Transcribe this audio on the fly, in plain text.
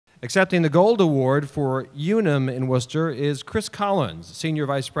Accepting the Gold Award for Unum in Worcester is Chris Collins, Senior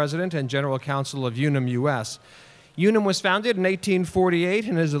Vice President and General Counsel of Unum US. Unum was founded in 1848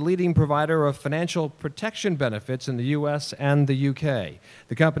 and is a leading provider of financial protection benefits in the U.S. and the U.K.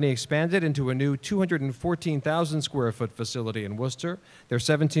 The company expanded into a new 214,000 square foot facility in Worcester. Their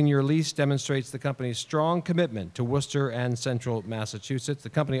 17-year lease demonstrates the company's strong commitment to Worcester and central Massachusetts. The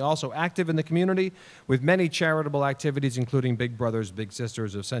company also active in the community with many charitable activities, including Big Brothers Big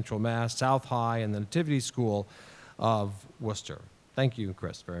Sisters of Central Mass, South High, and the Nativity School of Worcester. Thank you,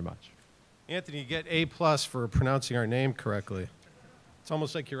 Chris, very much. Anthony, you get A+ for pronouncing our name correctly. It's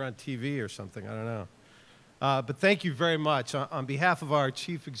almost like you're on TV or something. I don't know. But thank you very much. On behalf of our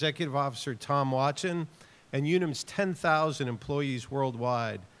Chief Executive Officer, Tom Watson, and Unum's 10,000 employees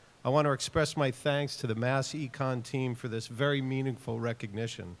worldwide, I want to express my thanks to the MassEcon team for this very meaningful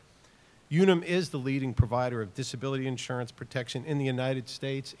recognition. Unum is the leading provider of disability insurance protection in the United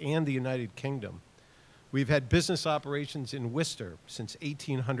States and the United Kingdom. We've had business operations in Worcester since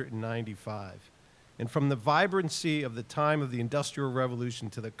 1895. And from the vibrancy of the time of the Industrial Revolution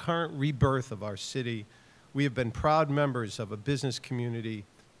to the current rebirth of our city, we have been proud members of a business community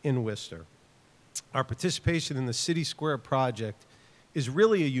in Worcester. Our participation in the City Square project is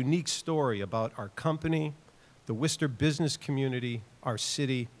really a unique story about our company, the Worcester business community, our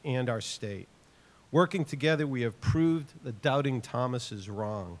city, and our state. Working together, we have proved the doubting Thomases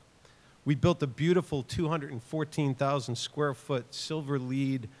wrong. We built a beautiful 214,000 square foot Silver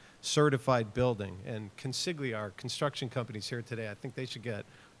LEED certified building. And Consigli, our construction company's here today. I think they should get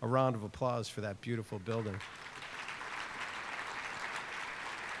a round of applause for that beautiful building.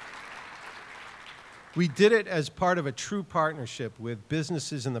 We did it as part of a true partnership with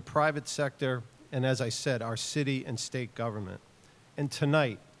businesses in the private sector and, as I said, our city and state government. And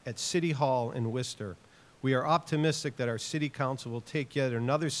tonight at City Hall in Worcester, we are optimistic that our City Council will take yet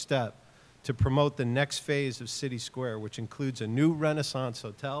another step to promote the next phase of City Square, which includes a new Renaissance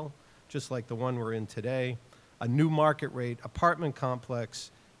hotel, just like the one we're in today, a new market rate apartment complex,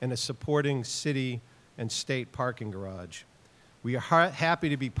 and a supporting city and state parking garage. We are happy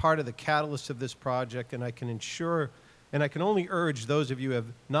to be part of the catalyst of this project, and I can only urge those of you who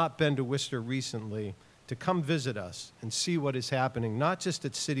have not been to Worcester recently to come visit us and see what is happening, not just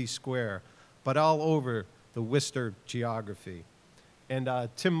at City Square, but all over the Worcester geography. And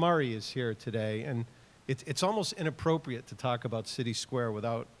Tim Murray is here today, and it's almost inappropriate to talk about City Square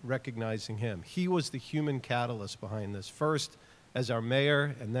without recognizing him. He was the human catalyst behind this, first as our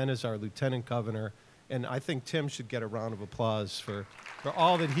mayor and then as our lieutenant governor. And I think Tim should get a round of applause for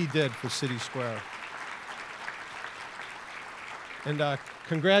all that he did for City Square. And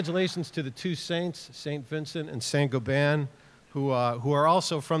congratulations to the two saints, St. Vincent and St. Gobain, who are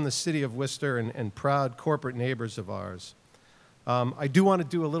also from the city of Worcester and proud corporate neighbors of ours. I do want to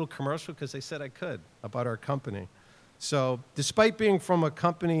do a little commercial because they said I could about our company. So despite being from a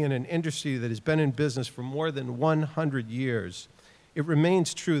company in an industry that has been in business for more than 100 years, it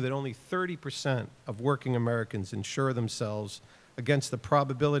remains true that only 30% of working Americans insure themselves against the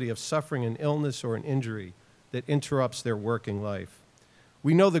probability of suffering an illness or an injury that interrupts their working life.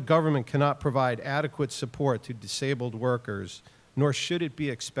 We know the government cannot provide adequate support to disabled workers, nor should it be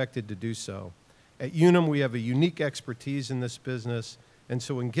expected to do so. At Unum, we have a unique expertise in this business, and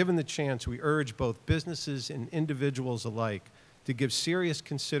so when given the chance, we urge both businesses and individuals alike to give serious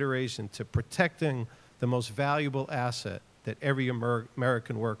consideration to protecting the most valuable asset that every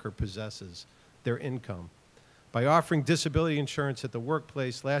American worker possesses, their income. By offering disability insurance at the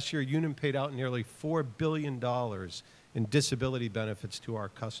workplace, last year Unum paid out nearly $4 billion in disability benefits to our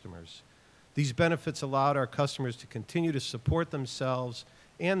customers. These benefits allowed our customers to continue to support themselves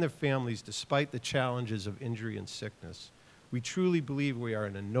and their families despite the challenges of injury and sickness. We truly believe we are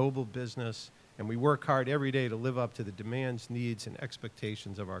in a noble business, and we work hard every day to live up to the demands, needs, and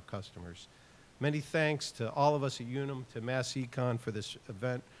expectations of our customers. Many thanks to all of us at Unum, to MassEcon for this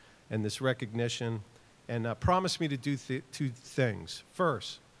event and this recognition, and promise me to do two things.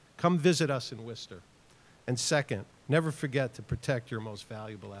 First, come visit us in Worcester. And second, never forget to protect your most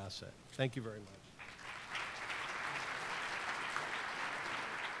valuable asset. Thank you very much.